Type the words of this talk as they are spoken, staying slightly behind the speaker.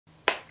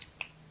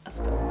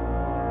cusp.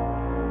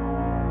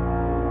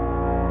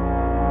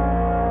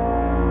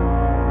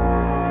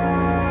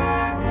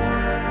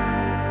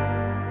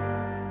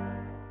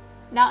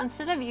 Now,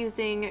 instead of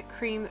using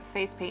cream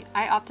face paint,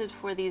 I opted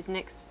for these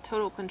NYX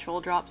Total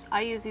Control drops.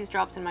 I use these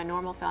drops in my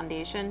normal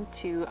foundation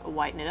to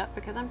whiten it up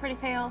because I'm pretty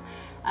pale,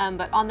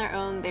 but on their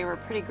own, they were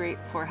pretty great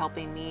for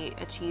helping me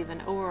achieve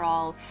an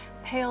overall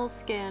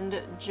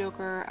pale-skinned,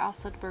 Joker,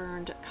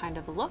 acid-burned kind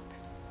of look.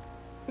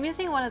 I'm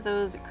using one of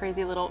those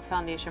crazy little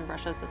foundation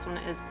brushes. This one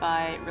is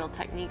by Real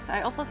Techniques.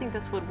 I also think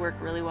this would work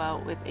really well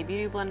with a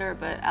beauty blender,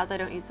 but as I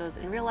don't use those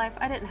in real life,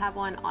 I didn't have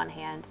one on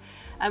hand.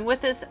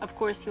 With this, of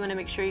course, you want to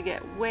make sure you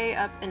get way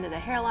up into the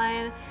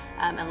hairline,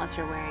 unless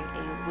you're wearing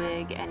a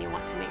wig, and you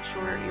want to make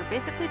sure you're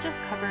basically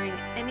just covering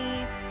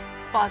any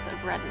spots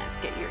of redness.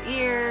 Get your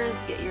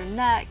ears, get your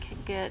neck,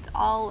 get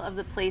all of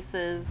the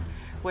places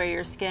where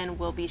your skin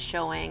will be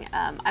showing.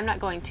 I'm not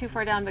going too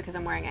far down because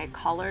I'm wearing a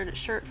collared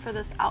shirt for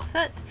this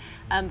outfit,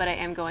 but I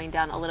am going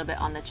down a little bit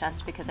on the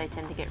chest because I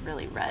tend to get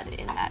really red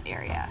in that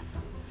area.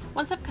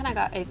 Once I've kind of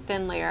got a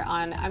thin layer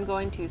on, I'm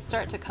going to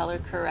start to color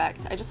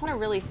correct. I just want a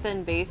really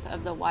thin base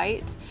of the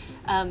white,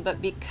 but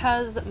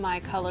because my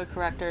color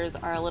correctors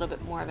are a little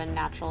bit more of a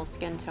natural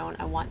skin tone,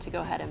 I want to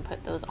go ahead and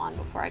put those on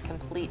before I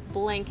complete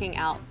blanking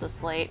out the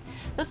slate.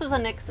 This is a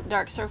NYX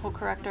Dark Circle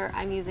Corrector.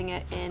 I'm using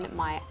it in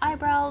my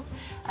eyebrows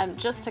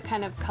just to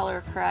kind of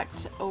color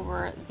correct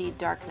over the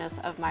darkness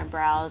of my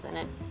brows, and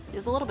it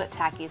is a little bit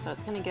tacky, so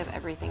it's going to give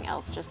everything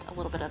else just a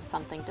little bit of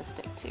something to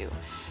stick to.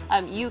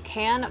 You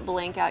can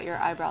blank out your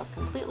eyebrows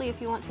completely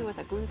if you want to with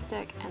a glue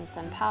stick and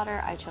some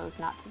powder. I chose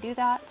not to do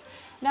that.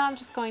 Now I'm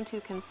just going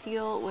to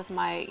conceal with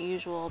my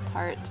usual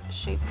Tarte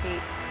Shape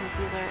Tape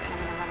concealer, and I'm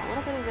going to run a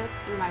little bit of this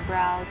through my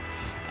brows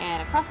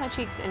and across my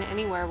cheeks and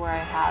anywhere where I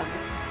have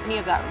any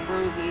of that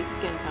rosy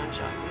skin tone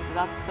showing, because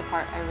that's the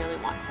part I really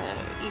want to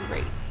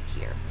erase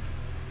here.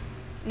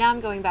 Now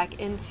I'm going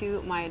back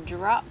into my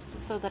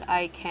drops so that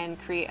I can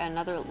create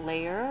another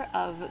layer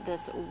of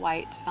this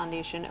white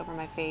foundation over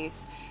my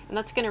face, and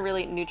that's going to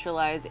really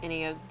neutralize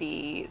any of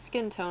the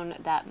skin tone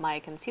that my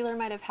concealer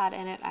might have had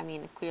in it. I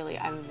mean, clearly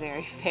I'm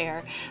very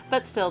fair,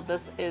 but still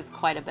this is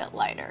quite a bit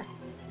lighter.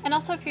 And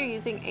also, if you're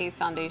using a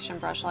foundation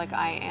brush like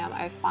I am,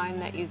 I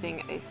find that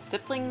using a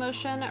stippling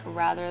motion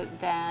rather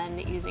than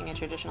using a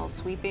traditional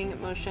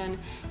sweeping motion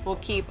will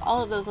keep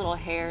all of those little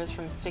hairs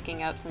from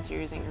sticking up, since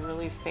you're using a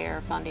really fair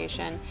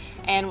foundation,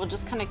 and will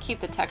just kind of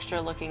keep the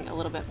texture looking a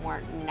little bit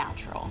more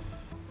natural.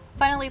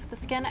 Finally, with the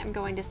skin, I'm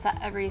going to set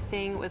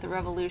everything with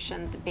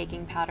Revolution's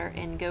baking powder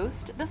in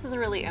Ghost. This is a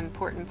really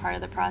important part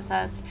of the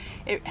process.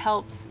 It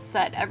helps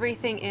set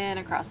everything in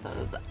across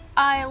those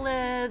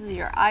eyelids,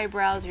 your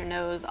eyebrows, your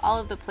nose, all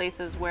of the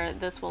places where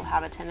this will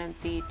have a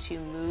tendency to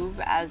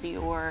move as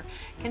you're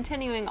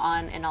continuing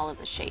on in all of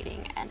the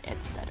shading and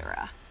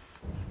etc.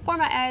 For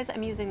my eyes,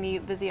 I'm using the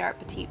Viseart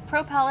Petite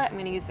Pro palette. I'm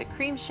going to use the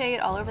cream shade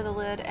all over the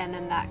lid and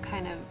then that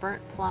kind of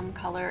burnt plum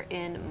color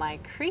in my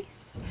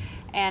crease.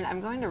 And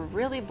I'm going to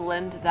really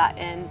blend that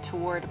in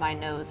toward my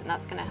nose, and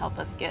that's going to help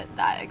us get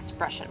that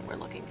expression we're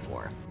looking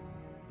for.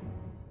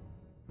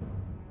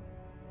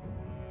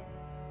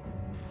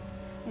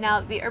 Now,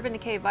 the Urban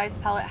Decay Vice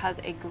palette has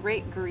a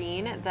great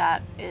green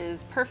that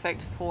is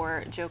perfect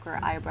for Joker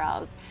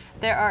eyebrows.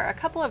 There are a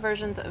couple of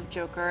versions of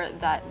Joker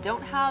that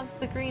don't have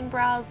the green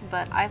brows,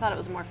 but I thought it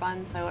was more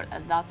fun, so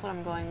that's what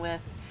I'm going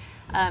with.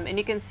 And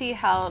you can see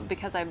how,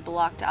 because I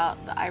blocked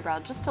out the eyebrow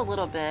just a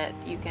little bit,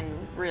 you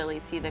can really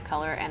see the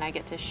color, and I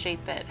get to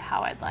shape it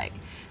how I'd like.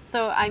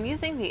 So I'm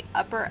using the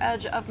upper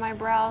edge of my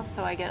brow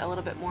so I get a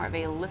little bit more of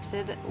a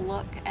lifted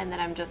look, and then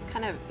I'm just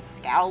kind of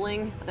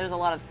scowling. There's a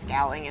lot of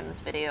scowling in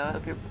this video. I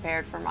hope you're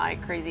prepared for my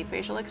crazy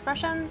facial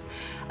expressions,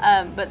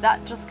 but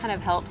that just kind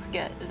of helps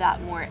get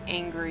that more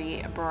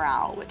angry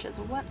brow, which is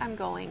what I'm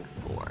going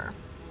for.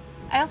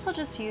 I also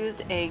just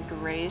used a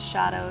gray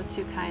shadow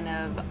to kind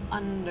of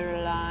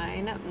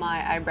underline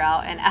my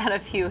eyebrow and add a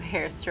few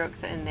hair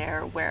strokes in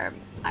there where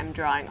I'm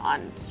drawing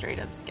on straight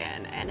up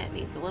skin and it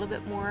needs a little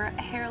bit more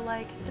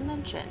hair-like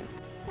dimension.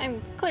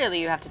 And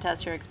clearly you have to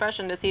test your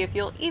expression to see if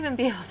you'll even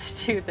be able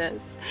to do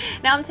this.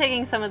 Now I'm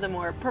taking some of the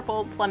more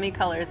purple plummy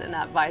colors in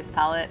that Vice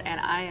palette, and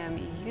I am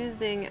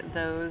using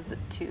those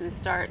to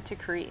start to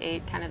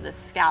create kind of the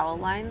scowl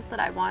lines that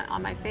I want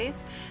on my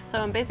face. So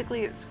I'm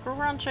basically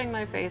scrunching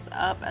my face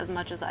up as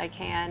much as I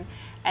can,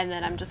 and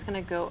then I'm just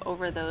going to go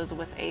over those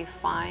with a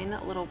fine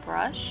little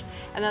brush,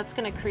 and that's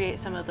going to create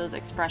some of those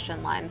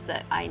expression lines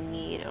that I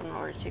need in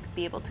order to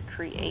be able to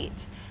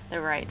create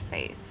the right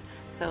face.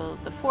 So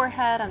the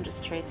forehead, I'm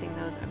just tracing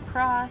those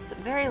across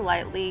very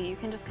lightly. You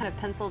can just kind of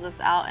pencil this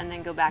out and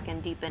then go back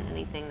and deepen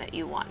anything that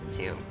you want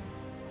to.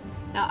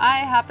 Now I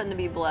happen to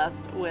be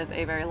blessed with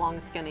a very long,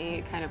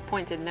 skinny, kind of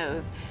pointed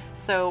nose,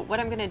 so what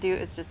I'm going to do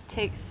is just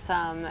take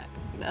some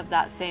of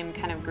that same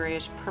kind of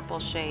grayish purple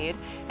shade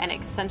and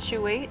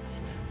accentuate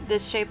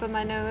this shape of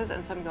my nose,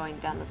 and so I'm going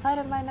down the side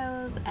of my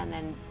nose and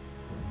then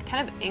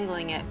kind of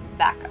angling it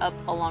back up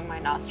along my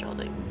nostril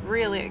to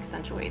really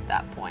accentuate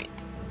that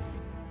point.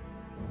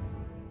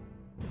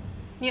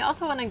 You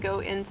also want to go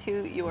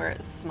into your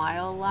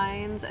smile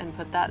lines and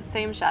put that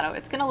same shadow.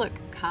 It's going to look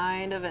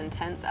kind of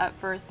intense at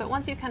first, but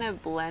once you kind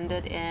of blend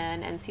it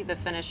in and see the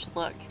finished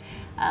look,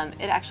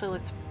 it actually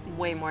looks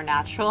way more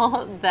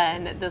natural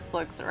than this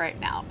looks right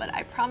now. But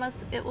I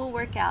promise it will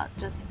work out.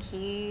 Just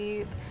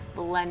keep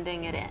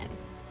blending it in.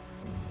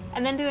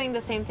 And then doing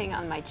the same thing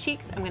on my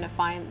cheeks, I'm going to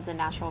find the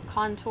natural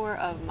contour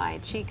of my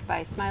cheek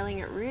by smiling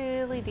it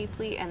really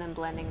deeply and then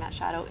blending that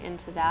shadow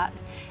into that.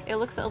 It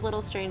looks a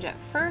little strange at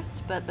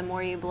first, but the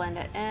more you blend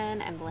it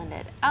in and blend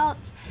it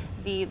out,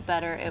 the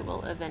better it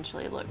will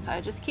eventually look. So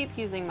I just keep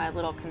using my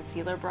little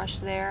concealer brush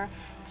there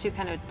to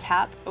kind of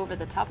tap over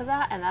the top of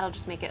that, and that'll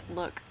just make it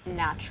look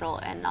natural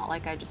and not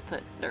like I just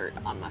put dirt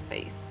on my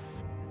face.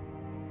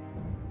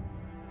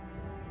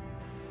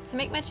 To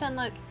make my chin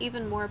look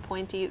even more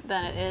pointy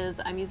than it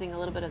is, I'm using a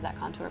little bit of that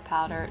contour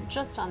powder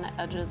just on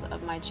the edges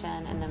of my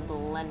chin and then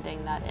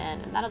blending that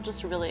in, and that'll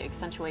just really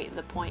accentuate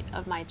the point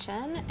of my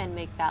chin and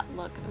make that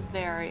look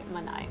very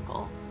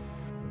maniacal.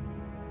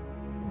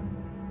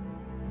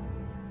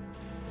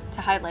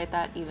 To highlight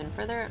that even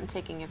further, I'm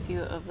taking a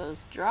few of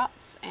those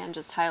drops and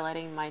just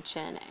highlighting my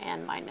chin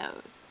and my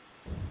nose.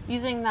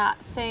 Using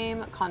that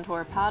same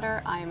contour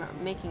powder, I'm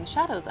making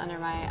shadows under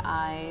my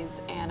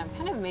eyes, and I'm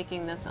kind of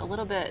making this a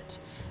little bit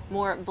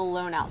more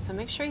blown out, so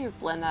make sure you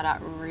blend that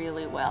out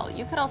really well.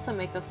 You could also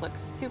make this look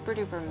super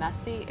duper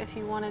messy if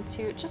you wanted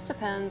to. It just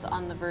depends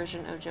on the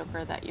version of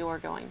Joker that you're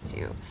going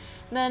to.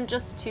 And then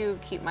just to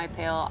keep my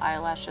pale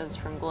eyelashes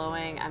from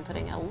glowing, I'm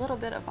putting a little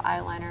bit of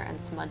eyeliner and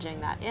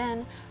smudging that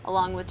in,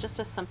 along with just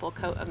a simple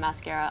coat of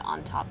mascara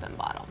on top and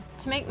bottom.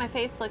 To make my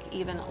face look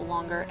even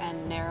longer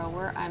and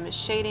narrower, I'm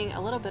shading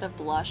a little bit of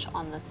blush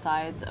on the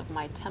sides of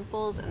my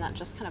temples, and that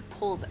just kind of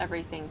pulls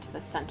everything to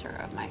the center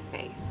of my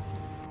face.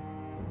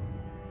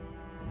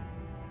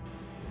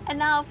 And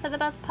now for the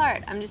best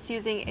part, I'm just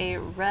using a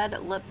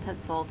red lip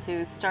pencil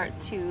to start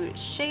to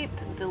shape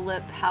the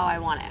lip how I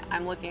want it.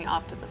 I'm looking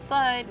off to the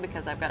side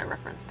because I've got a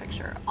reference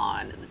picture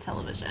on the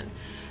television.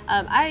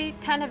 I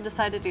kind of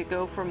decided to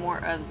go for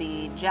more of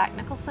the Jack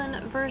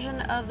Nicholson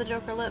version of the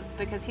Joker lips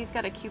because he's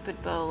got a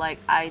cupid bow like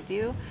I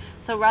do.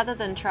 So rather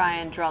than try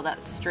and draw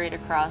that straight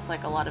across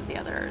like a lot of the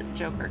other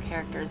Joker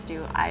characters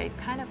do, I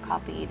kind of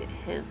copied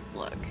his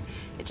look.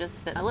 It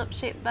just fit my lip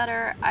shape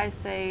better. I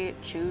say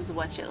choose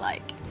what you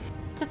like.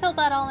 To fill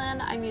that all in,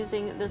 I'm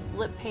using this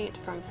lip paint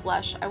from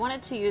Flesh. I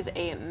wanted to use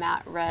a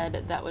matte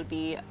red that would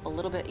be a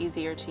little bit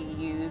easier to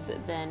use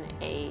than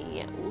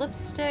a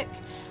lipstick,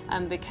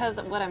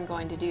 because what I'm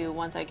going to do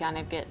once I kind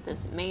of get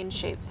this main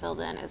shape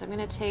filled in is I'm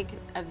going to take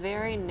a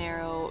very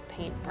narrow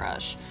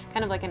paintbrush,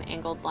 kind of like an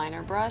angled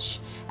liner brush,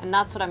 and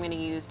that's what I'm going to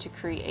use to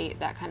create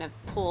that kind of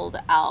pulled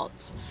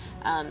out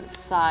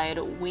side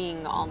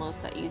wing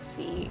almost that you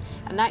see,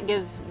 and that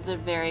gives the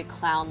very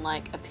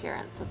clown-like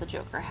appearance that the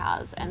Joker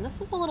has. And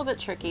this is a little bit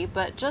tricky,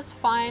 but just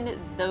find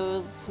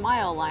those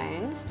smile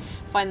lines,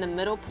 find the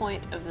middle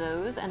point of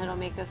those, and it'll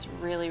make this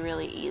really,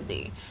 really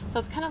easy. So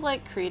it's kind of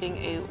like creating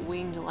a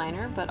winged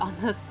liner, but on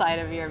the side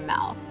of your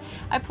mouth.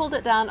 I pulled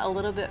it down a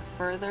little bit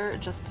further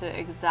just to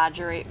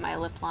exaggerate my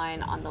lip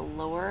line on the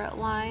lower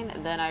line,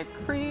 and then I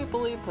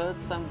creepily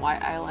put some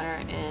white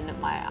eyeliner in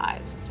my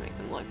eyes just to make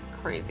them look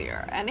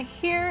crazier. And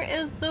here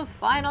is the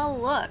final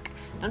look.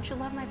 Don't you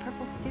love my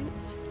purple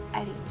suit?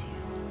 I do too.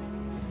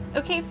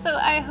 Okay, so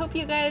I hope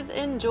you guys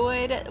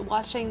enjoyed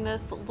watching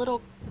this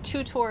little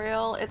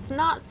tutorial. It's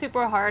not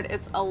super hard,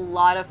 it's a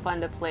lot of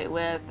fun to play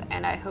with,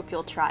 and I hope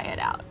you'll try it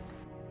out.